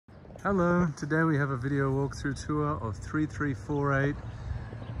Hello, today we have a video walkthrough tour of 3348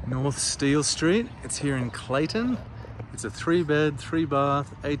 North Steele Street. It's here in Clayton. It's a 3-bed,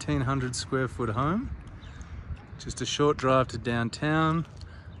 3-bath, 1,800 square foot home. Just a short drive to downtown,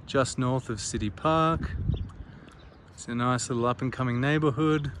 just north of City Park. It's a nice little up and coming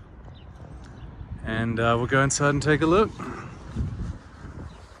neighborhood. And we'll go inside and take a look.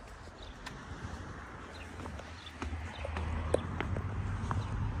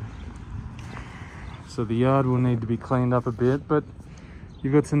 So the yard will need to be cleaned up a bit, but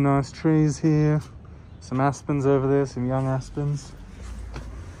you've got some nice trees here, some aspens over there, some young aspens.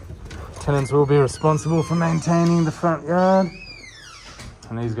 Tenants will be responsible for maintaining the front yard,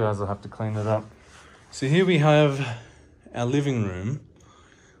 and these guys will have to clean it up. So here we have our living room.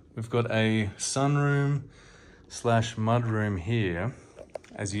 We've got a sunroom slash mudroom here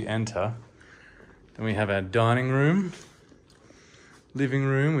as you enter. Then we have our dining room, living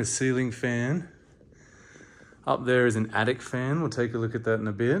room with ceiling fan. Up there is an attic fan. We'll take a look at that in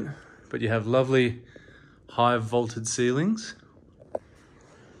a bit. But you have lovely high vaulted ceilings.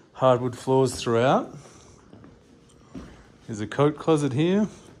 Hardwood floors throughout. There's a coat closet here.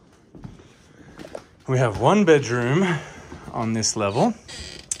 We have one bedroom on this level.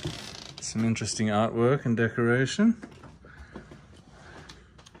 Some interesting artwork and decoration.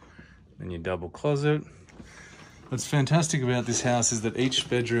 Then your double closet. What's fantastic about this house is that each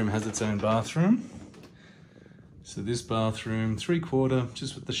bedroom has its own bathroom. So this bathroom, 3/4,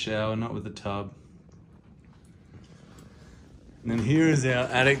 just with the shower, not with the tub. And then here is our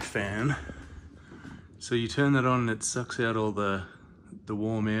attic fan. So you turn that on and it sucks out all the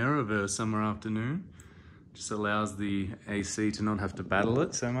warm air of a summer afternoon. Just allows the AC to not have to battle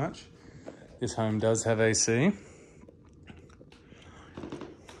it so much. This home does have AC.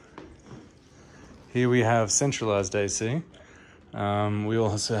 Here we have centralized AC. We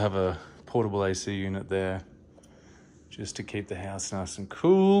also have a portable AC unit there, just to keep the house nice and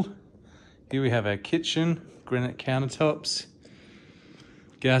cool. Here we have our kitchen, granite countertops,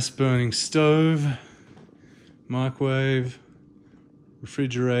 gas burning stove, microwave,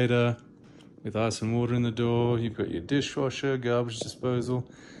 refrigerator with ice and water in the door. You've got your dishwasher, garbage disposal.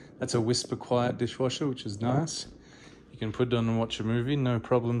 That's a whisper quiet dishwasher, which is nice. You can put it on and watch a movie, no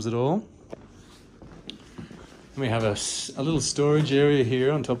problems at all. We have a little storage area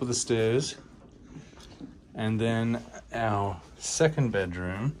here on top of the stairs. And then our second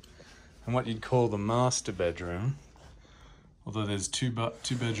bedroom, and what you'd call the master bedroom, although there's two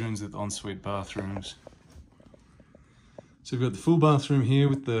bedrooms with ensuite bathrooms. So we've got the full bathroom here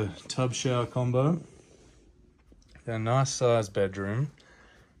with the tub shower combo. Then a nice sized bedroom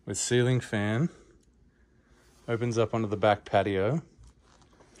with ceiling fan, opens up onto the back patio.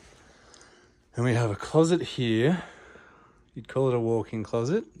 And we have a closet here. You'd call it a walk-in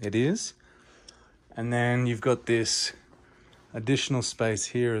closet, it is. And then you've got this additional space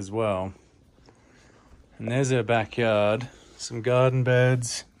here as well. And there's our backyard, some garden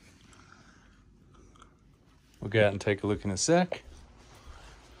beds. We'll go out and take a look in a sec.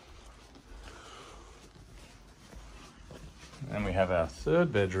 And we have our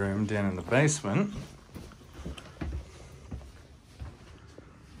third bedroom down in the basement.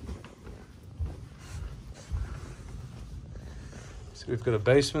 So we've got a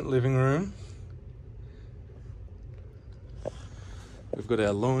basement living room. We've got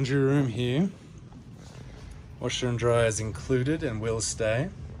our laundry room here. Washer and dryer is included and will stay.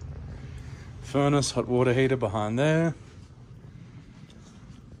 Furnace, hot water heater behind there.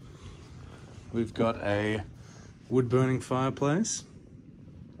 We've got a wood burning fireplace.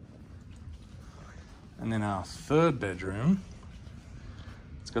 And then our third bedroom.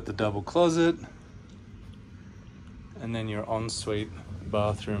 It's got the double closet. And then your ensuite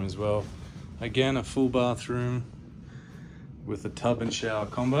bathroom as well. Again, a full bathroom with a tub and shower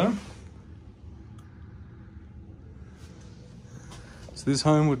combo. So this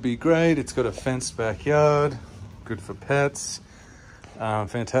home would be great. It's got a fenced backyard, good for pets,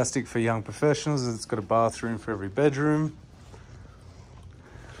 fantastic for young professionals. It's got a bathroom for every bedroom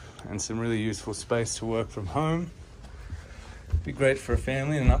and some really useful space to work from home. Be great for a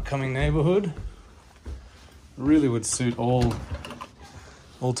family in an upcoming neighborhood. Really would suit all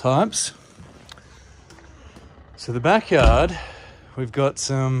types. So the backyard, we've got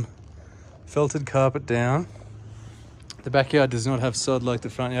some felted carpet down. The backyard does not have sod like the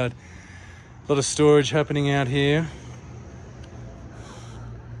front yard. A lot of storage happening out here.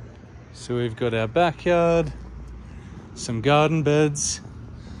 So we've got our backyard, some garden beds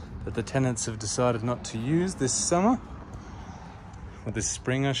that the tenants have decided not to use this summer, or this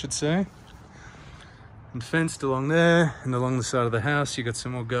spring I should say. and fenced along there, and along the side of the house you got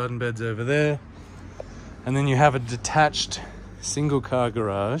some more garden beds over there, and then you have a detached single car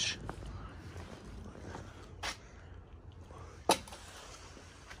garage.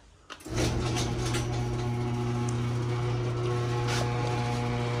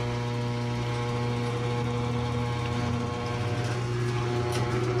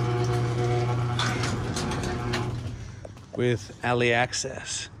 With alley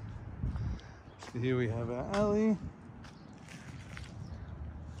access. So here we have our alley.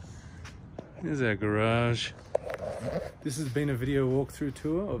 Here's our garage. This has been a video walkthrough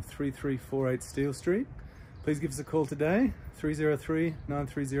tour of 3348 Steele Street. Please give us a call today,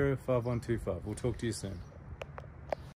 303-930-5125. We'll talk to you soon.